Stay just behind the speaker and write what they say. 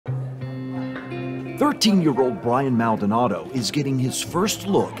13-year-old Brian Maldonado is getting his first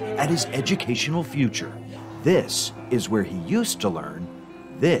look at his educational future. This is where he used to learn.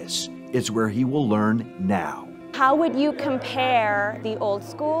 This is where he will learn now. How would you compare the old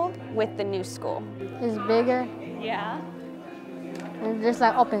school with the new school? It's bigger. Yeah. It's just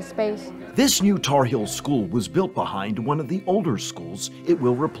like open space. This new Tar Heel school was built behind one of the older schools it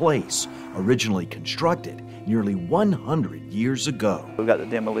will replace, originally constructed nearly 100 years ago. We've got the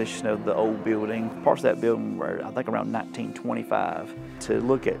demolition of the old building. Parts of that building were, I think, around 1925. To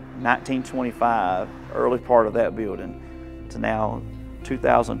look at 1925, early part of that building, to now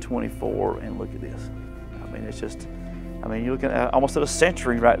 2024, and look at this. I mean, it's just, you're looking at almost at a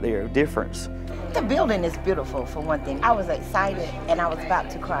century right there of difference. The building is beautiful, for one thing. I was excited and I was about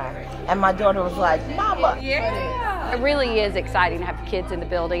to cry. And my daughter was like, Mama. Yeah. It really is exciting to have kids in the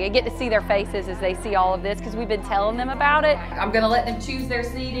building and get to see their faces as they see all of this, because we've been telling them about it. I'm going to let them choose their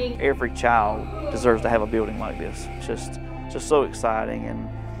seating. Every child deserves to have a building like this. It's just so exciting. And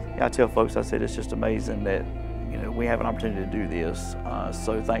I tell folks, I said, it's just amazing that we have an opportunity to do this.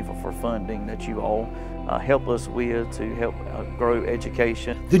 So thankful for funding that you all help us with to help grow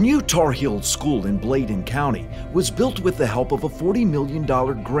education. The new Tar Heel School in Bladen County was built with the help of a $40 million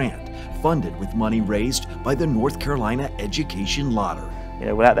grant funded with money raised by the North Carolina Education Lottery.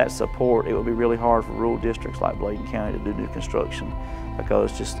 Without that support, it would be really hard for rural districts like Bladen County to do new construction,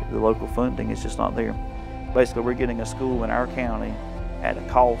 because just the local funding is just not there. Basically, we're getting a school in our county at a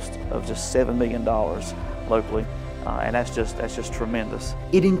cost of just $7 million locally. And that's just tremendous.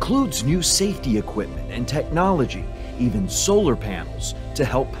 It includes new safety equipment and technology, even solar panels to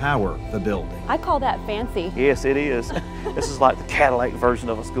help power the building. I call that fancy. Yes, it is. This is like the Cadillac version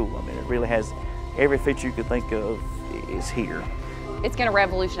of a school. It really has every feature you could think of is here. It's going to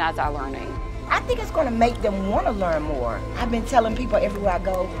revolutionize our learning. I think it's going to make them want to learn more. I've been telling people everywhere I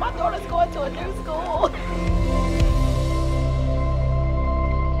go, my daughter's going to a new school.